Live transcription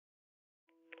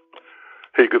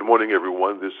Hey, good morning,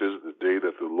 everyone. This is the day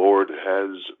that the Lord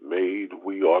has made.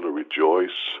 We ought to rejoice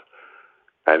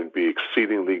and be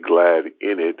exceedingly glad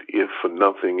in it. If for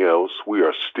nothing else, we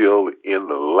are still in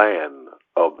the land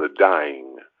of the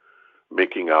dying,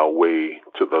 making our way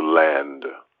to the land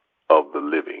of the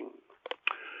living.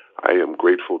 I am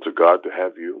grateful to God to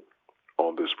have you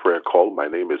on this prayer call. My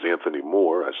name is Anthony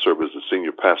Moore. I serve as the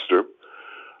senior pastor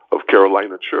of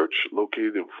Carolina Church,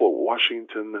 located in Fort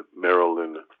Washington,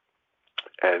 Maryland,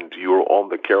 and you're on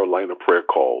the Carolina prayer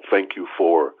call. Thank you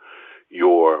for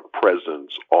your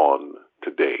presence on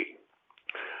today.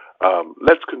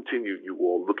 Let's continue, you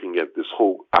all, looking at this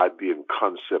whole idea and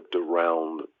concept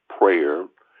around prayer.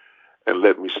 And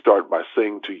let me start by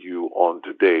saying to you on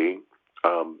today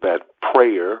that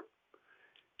prayer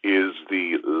is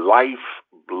the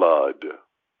lifeblood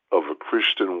of a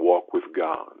Christian walk with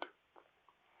God.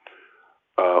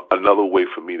 Another way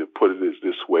for me to put it is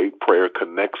this way: prayer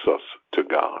connects us to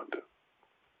God.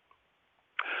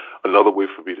 Another way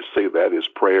for me to say that is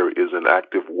prayer is an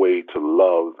active way to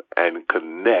love and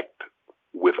connect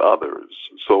with others.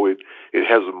 So it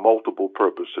has multiple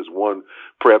purposes. One,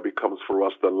 prayer becomes for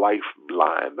us the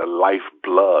lifeline, the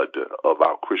lifeblood of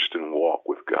our Christian walk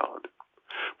with God.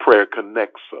 Prayer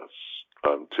connects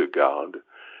us to God.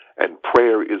 And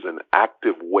prayer is an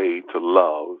active way to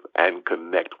love and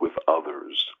connect with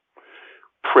others.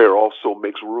 Prayer also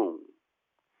makes room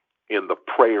in the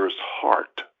prayer's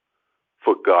heart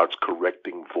for God's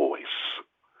correcting voice.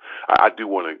 I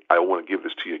want to give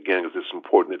this to you again because it's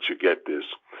important that you get this.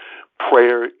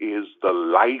 Prayer is the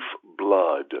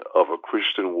lifeblood of a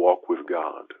Christian walk with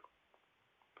God.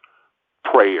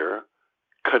 Prayer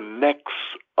connects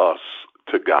us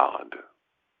to God.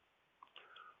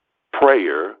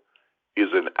 Prayer is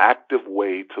an active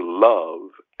way to love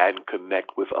and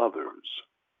connect with others.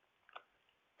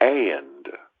 And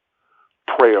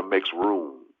prayer makes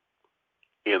room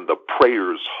in the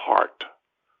prayer's heart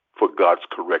for God's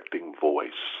correcting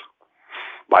voice.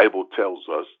 Bible tells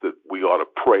us that we ought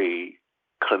to pray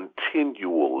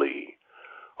continually.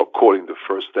 According to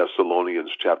 1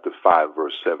 Thessalonians chapter 5,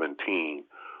 verse 17,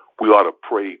 we ought to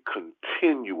pray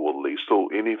continually. So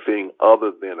anything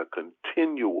other than a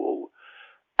continual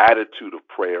attitude of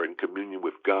prayer and communion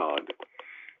with God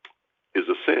is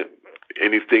a sin.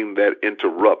 Anything that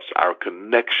interrupts our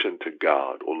connection to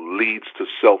God or leads to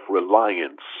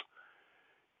self-reliance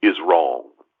is wrong.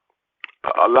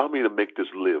 Allow me to make this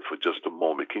live for just a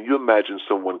moment. Can you imagine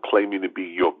someone claiming to be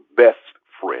your best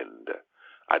friend?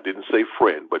 I didn't say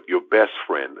friend, but your best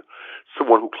friend.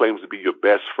 Someone who claims to be your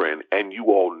best friend, and you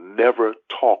all never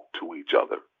talk to each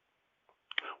other.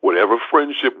 Whatever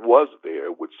friendship was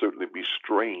there would certainly be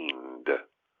strained.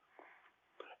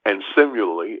 And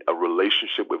similarly, a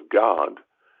relationship with God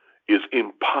is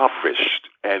impoverished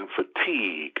and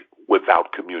fatigued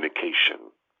without communication.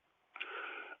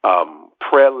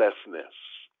 Prayerlessness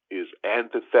is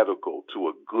antithetical to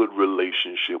a good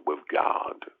relationship with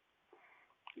God.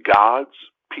 God's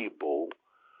people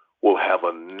will have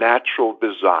a natural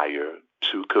desire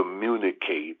to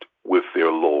communicate with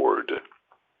their Lord.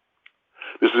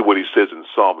 This is what he says in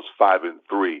Psalms 5 and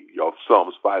 3. Y'all,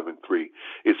 Psalms 5 and 3.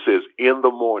 It says, in the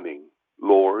morning,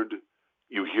 Lord,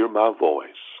 you hear my voice.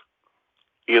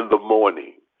 In the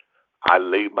morning, I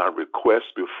lay my request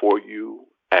before you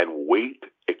and wait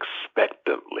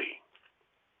expectantly.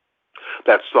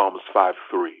 That's Psalms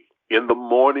 5:3. In the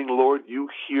morning, Lord, you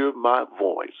hear my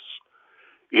voice.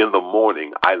 In the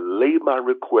morning, I lay my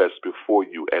request before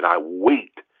you and I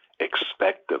wait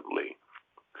expectantly.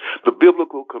 The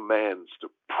biblical commands to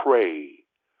pray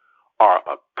are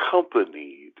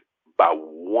accompanied by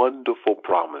wonderful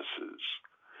promises.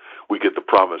 We get the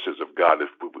promises of God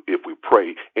if we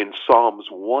pray. In Psalms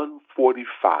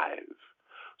 145,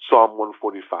 Psalm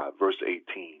 145, verse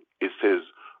 18, it says,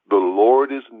 the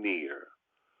Lord is near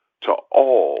to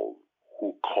all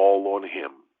who call on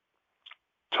him,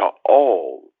 to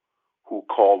all who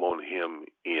call on him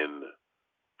in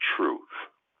truth.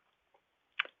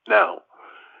 Now,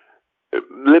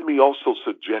 let me also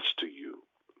suggest to you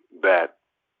that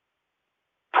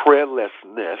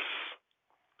prayerlessness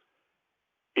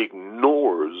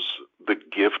ignores the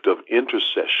gift of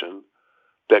intercession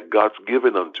that God's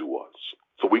given unto us.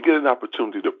 So we get an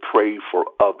opportunity to pray for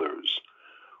others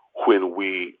when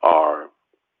we are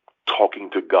talking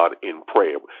to God in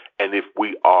prayer. And if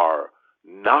we are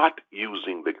not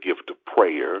using the gift of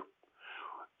prayer,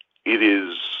 it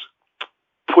is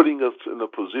putting us in a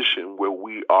position where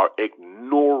we are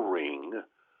ignoring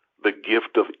the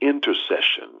gift of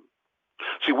intercession.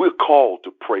 See, we're called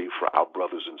to pray for our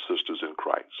brothers and sisters in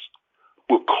Christ.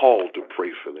 We're called to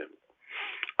pray for them.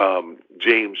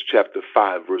 James chapter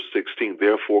 5, verse 16,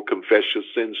 therefore confess your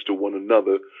sins to one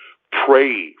another,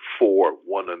 pray for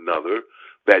one another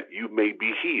that you may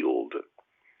be healed.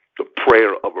 The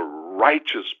prayer of a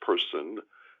righteous person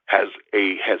has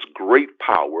great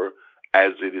power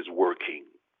as it is working.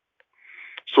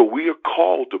 So we are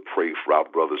called to pray for our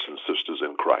brothers and sisters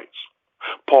in Christ.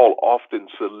 Paul often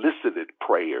solicited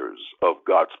prayers of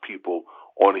God's people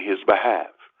on his behalf.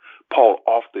 Paul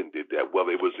often did that,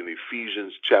 whether it was in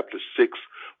Ephesians chapter 6,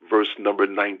 verse number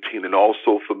 19, and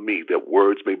also for me, that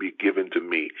words may be given to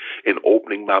me in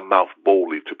opening my mouth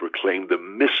boldly to proclaim the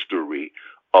mystery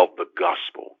of the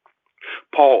gospel.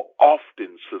 Paul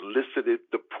often solicited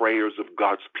the prayers of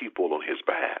God's people on his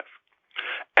behalf,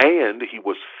 and he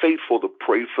was faithful to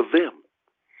pray for them.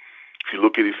 If you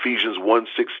look at Ephesians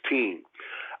 1:16,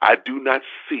 I do not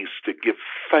cease to give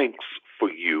thanks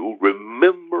for you,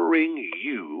 remembering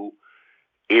you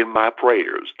in my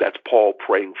prayers. That's Paul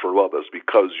praying for others,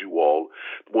 because you all,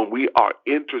 when we are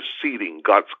interceding,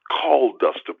 God's called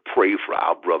us to pray for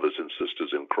our brothers and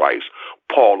sisters in Christ.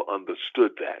 Paul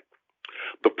understood that.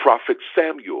 The prophet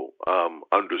Samuel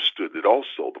understood it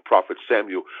also. The prophet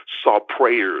Samuel saw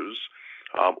prayers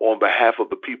on behalf of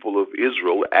the people of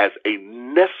Israel as a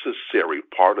necessary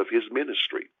part of his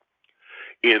ministry.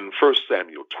 In 1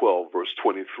 Samuel 12, verse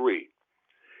 23,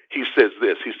 he says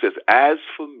this, he says, as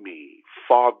for me,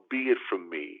 far be it from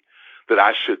me that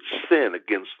I should sin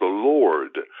against the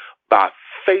Lord by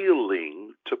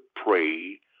failing to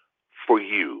pray for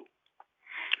you.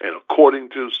 And according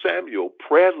to Samuel,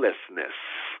 prayerlessness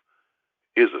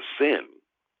is a sin.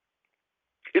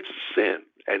 It's a sin.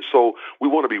 And so we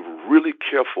want to be really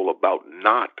careful about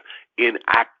not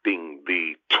enacting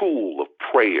the tool of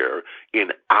prayer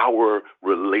in our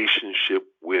relationship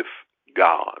with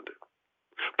God.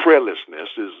 Prayerlessness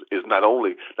is not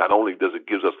only does it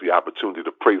gives us the opportunity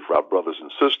to pray for our brothers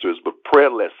and sisters, but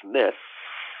prayerlessness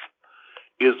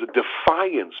is a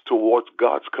defiance towards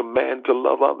God's command to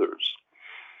love others.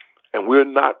 And we're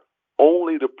not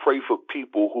only to pray for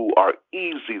people who are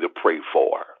easy to pray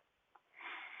for.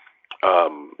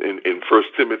 In 1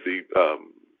 Timothy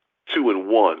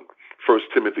 2:1, 1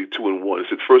 Timothy 2:1, it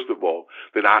said, first of all,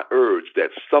 then I urge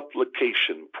that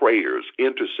supplication, prayers,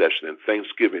 intercession, and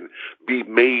thanksgiving be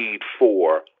made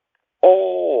for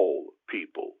all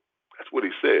people. That's what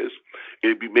he says.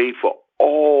 It be made for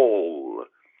all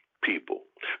people.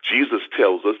 Jesus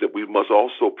tells us that we must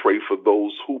also pray for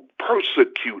those who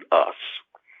persecute us.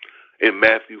 In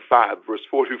Matthew 5, verse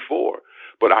 44,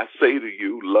 but I say to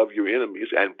you, love your enemies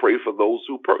and pray for those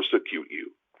who persecute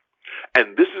you.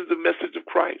 And this is the message of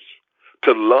Christ,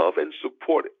 to love and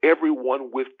support everyone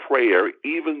with prayer,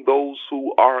 even those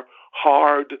who are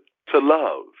hard to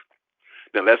love.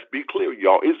 Now, let's be clear,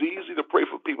 y'all. It's easy to pray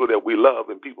for people that we love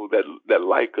and people that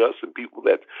like us and people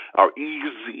that are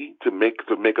easy to make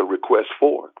a request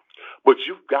for. But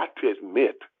you've got to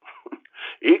admit,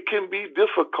 it can be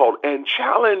difficult and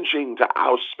challenging to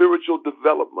our spiritual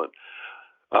development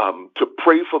to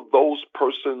pray for those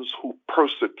persons who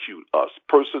persecute us,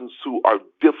 persons who are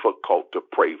difficult to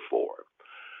pray for.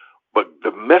 But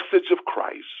the message of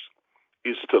Christ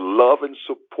is to love and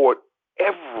support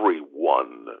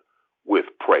everyone with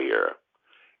prayer,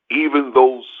 even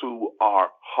those who are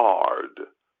hard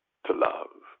to love.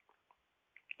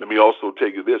 Let me also tell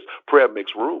you this. Prayer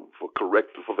makes room for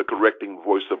the correcting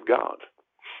voice of God.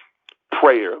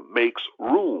 Prayer makes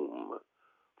room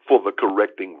for the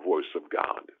correcting voice of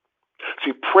God.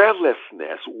 See,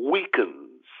 prayerlessness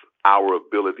weakens our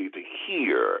ability to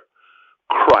hear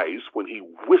Christ when he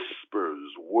whispers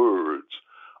words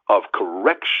of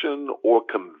correction or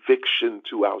conviction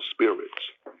to our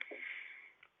spirits.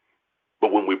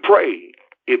 But when we pray,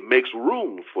 it makes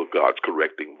room for God's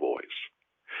correcting voice.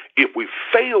 If we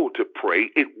fail to pray,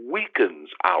 it weakens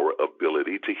our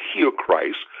ability to hear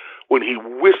Christ when he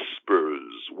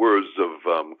whispers words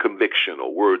of conviction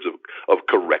or words of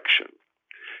correction.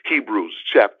 Hebrews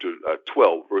chapter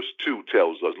 12, verse 2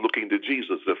 tells us, looking to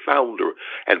Jesus, the founder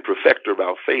and perfecter of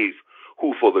our faith,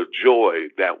 who for the joy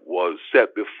that was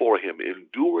set before him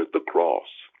endured the cross,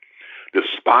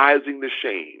 despising the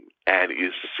shame, and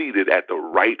is seated at the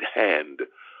right hand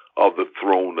of the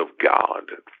throne of God.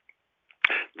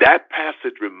 That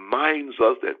passage reminds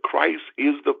us that Christ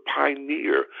is the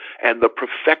pioneer and the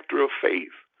perfecter of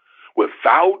faith.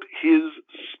 Without his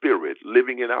Spirit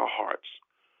living in our hearts,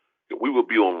 we will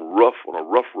be on a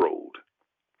rough road,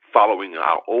 following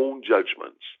our own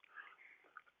judgments.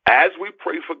 As we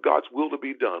pray for God's will to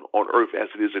be done on earth as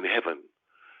it is in heaven,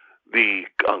 the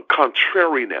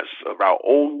contrariness of our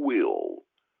own will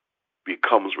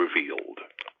becomes revealed.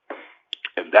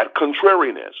 And that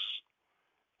contrariness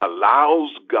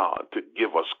allows God to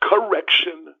give us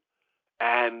correction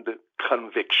and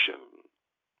conviction.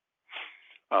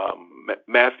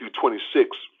 Matthew 26,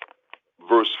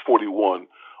 verse 41,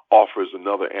 offers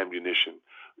another ammunition.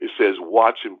 It says,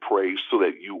 watch and pray so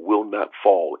that you will not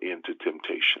fall into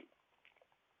temptation.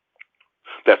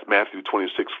 That's Matthew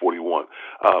 26:41.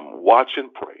 Watch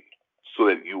and pray so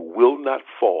that you will not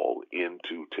fall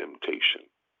into temptation.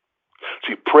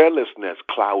 See, prayerlessness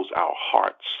clouds our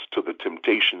hearts to the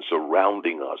temptation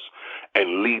surrounding us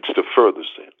and leads to further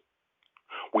sin.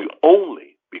 We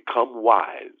only become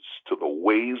wise to the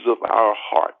ways of our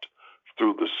heart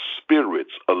through the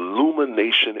Spirit's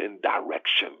illumination and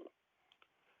direction.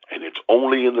 And it's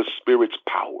only in the Spirit's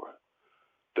power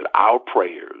that our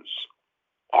prayers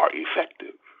are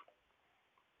effective.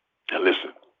 Now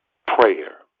listen,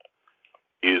 prayer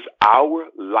is our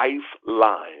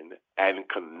lifeline and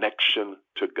connection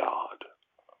to God.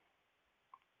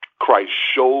 Christ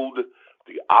showed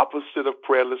the opposite of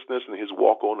prayerlessness in his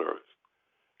walk on earth,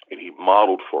 and he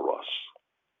modeled for us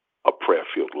a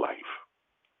prayer-filled life.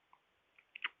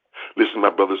 Listen, my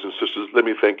brothers and sisters, let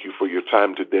me thank you for your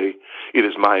time today. It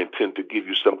is my intent to give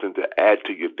you something to add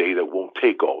to your day that won't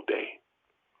take all day.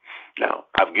 Now,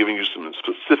 I've given you some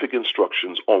specific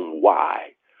instructions on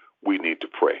why we need to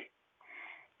pray.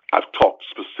 I've talked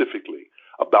specifically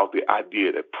about the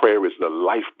idea that prayer is the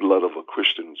lifeblood of a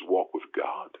Christian's walk with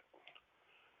God.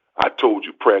 I told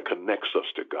you prayer connects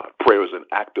us to God. Prayer is an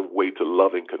active way to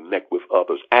love and connect with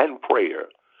others. And prayer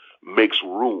makes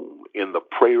room in the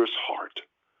prayer's heart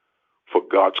for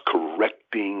God's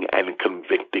correcting and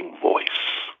convicting voice.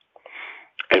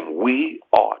 And we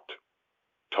ought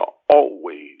to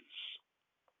always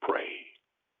pray.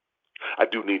 I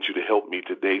do need you to help me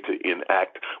today to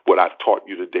enact what I've taught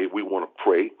you today. We want to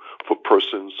pray for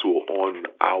persons who are on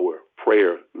our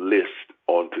prayer list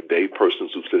on today,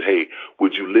 persons who said, hey,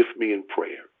 would you lift me in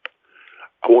prayer?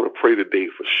 I want to pray today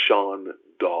for Sean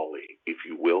Dawley, if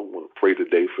you will. I want to pray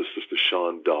today for Sister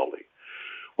Sean Dawley.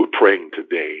 We're praying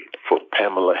today for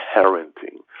Pamela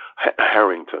Harrington,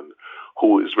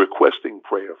 who is requesting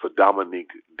prayer for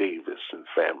Dominique Davis and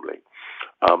family.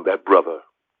 That brother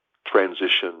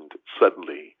transitioned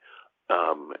suddenly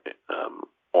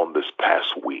on this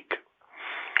past week.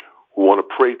 We want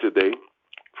to pray today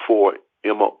for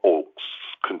Emma Oaks.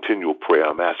 Continual prayer.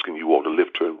 I'm asking you all to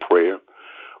lift her in prayer.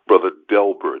 Brother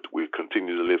Delbert, we're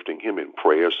continually lifting him in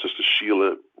prayer. Sister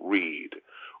Sheila Reed,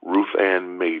 Ruth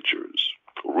Ann Major.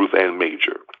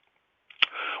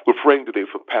 We're praying today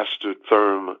for Pastor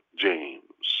Thurm James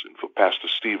and for Pastor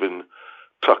Stephen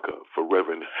Tucker, for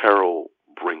Reverend Harold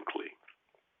Brinkley.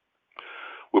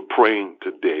 We're praying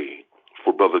today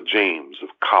for Brother James of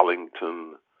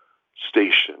Collington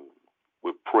Station.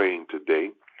 We're praying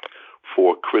today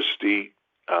for Christy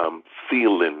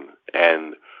Thielen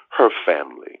and her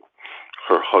family,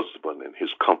 her husband and his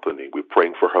company. We're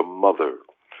praying for her mother,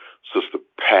 Sister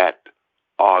Pat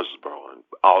Osborne.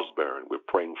 We're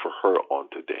praying for her on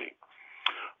today.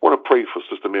 I want to pray for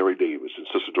Sister Mary Davis and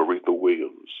Sister Doretha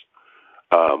Williams,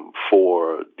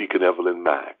 for Deacon Evelyn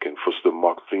Mack and for Sister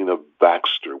Martina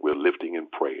Baxter. We're lifting in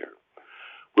prayer.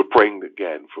 We're praying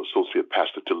again for Associate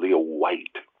Pastor Talia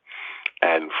White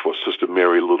and for Sister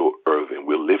Mary Little Irvin.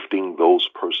 We're lifting those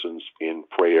persons in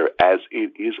prayer as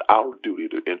it is our duty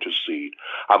to intercede.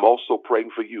 I'm also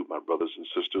praying for you, my brothers and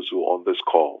sisters who are on this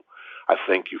call. I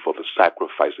thank you for the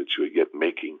sacrifice that you are yet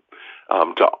making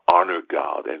to honor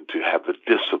God and to have the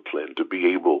discipline to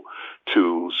be able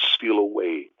to steal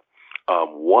away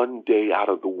one day out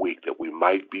of the week that we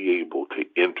might be able to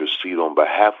intercede on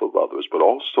behalf of others, but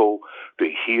also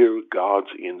to hear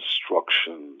God's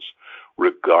instructions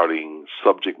regarding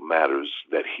subject matters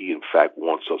that he, in fact,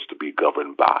 wants us to be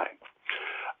governed by.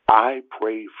 I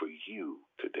pray for you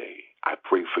today. I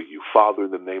pray for you, Father,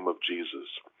 in the name of Jesus.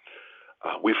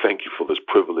 We thank you for this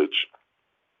privilege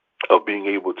of being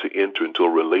able to enter into a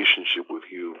relationship with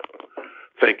you.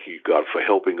 Thank you, God, for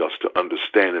helping us to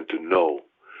understand and to know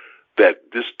that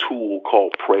this tool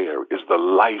called prayer is the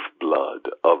lifeblood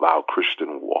of our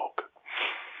Christian walk.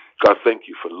 God, thank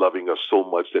you for loving us so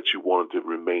much that you wanted to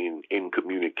remain in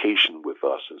communication with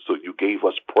us. And so you gave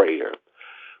us prayer,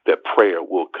 that prayer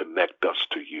will connect us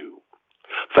to you.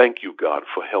 Thank you, God,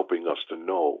 for helping us to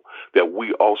know that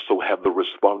we also have the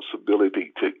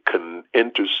responsibility to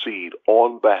intercede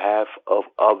on behalf of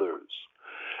others.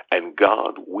 And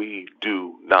God, we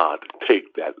do not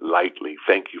take that lightly.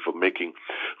 Thank you for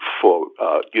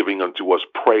giving unto us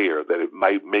prayer that it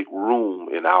might make room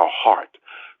in our heart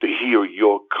to hear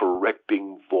your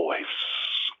correcting voice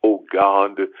oh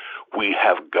God, we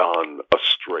have gone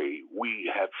astray.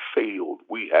 We have failed.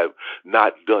 We have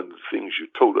not done the things you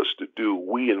told us to do.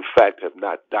 We, in fact, have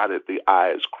not dotted the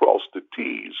I's, crossed the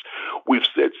T's. We've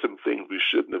said some things we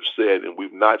shouldn't have said, and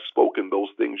we've not spoken those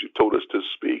things you told us to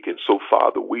speak. And so,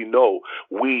 Father, we know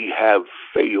we have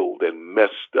failed and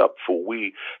messed up, for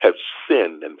we have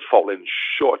sinned and fallen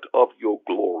short of your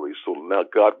glory. So now,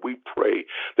 God, we pray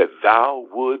that thou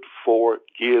would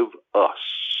forgive us.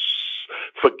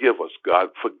 Forgive us, God.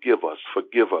 Forgive us.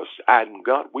 Forgive us. And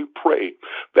God, we pray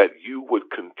that you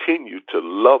would continue to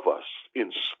love us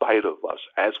in spite of us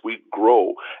as we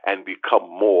grow and become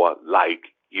more like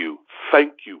you.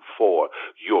 Thank you for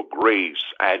your grace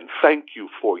and thank you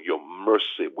for your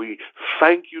mercy. We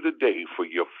thank you today for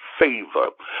your favor,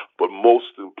 but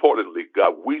most importantly,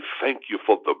 God, we thank you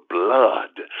for the blood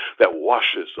that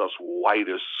washes us white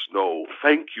as snow.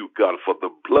 Thank you, God, for the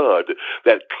blood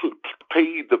that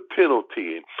paid the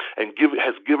penalty and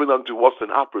has given unto us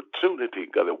an opportunity,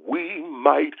 God, that we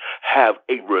might have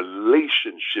a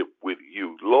relationship with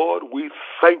you. Lord, we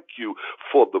thank you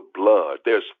for the blood.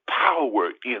 There's power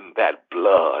in that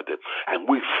blood, and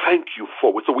we thank you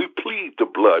for it. So we plead the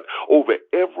blood over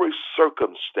every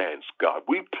circumstance, God.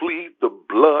 We plead the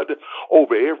blood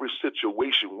over every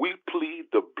situation. We plead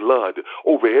the blood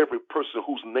over every person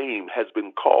whose name has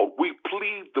been called. We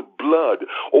plead the blood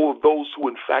over those who,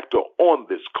 in fact, are on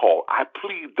this call. I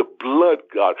plead the blood,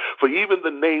 God, for even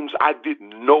the names I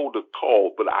didn't know to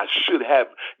call, but I should have,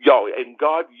 y'all. And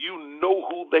God, you know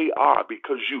who they are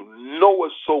because you know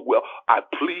us so well. I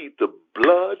plead the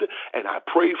blood, and I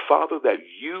pray, Father, that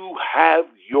you have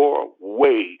your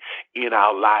way in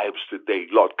our lives today.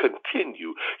 Lord,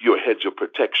 continue your hedge of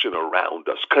protection around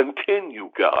us. Continue,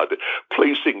 God,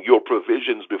 placing your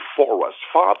provisions before us.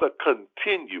 Father,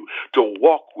 continue to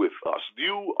walk with us.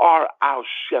 You are our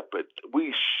shepherd.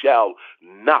 We shall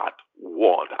not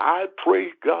want. I pray,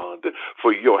 God,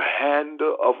 for your hand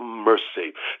of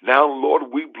mercy. Now, Lord,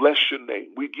 we bless your name.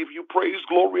 We give you praise,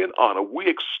 glory, and honor. We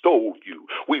extol you.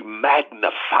 We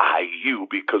magnify you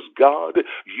because, God,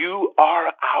 you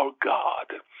are our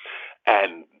God.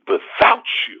 And without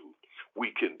you,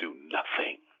 we can do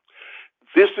nothing.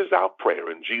 This is our prayer.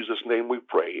 In Jesus' name we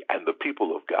pray. And the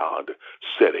people of God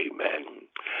said amen.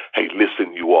 Hey,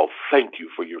 listen, you all, thank you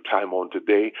for your time on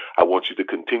today. I want you to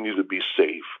continue to be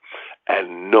safe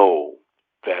and know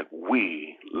that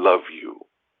we love you.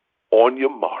 On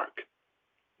your mark,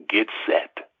 get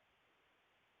set.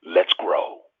 Let's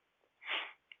grow.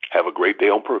 Have a great day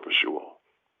on purpose, you all.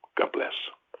 God bless.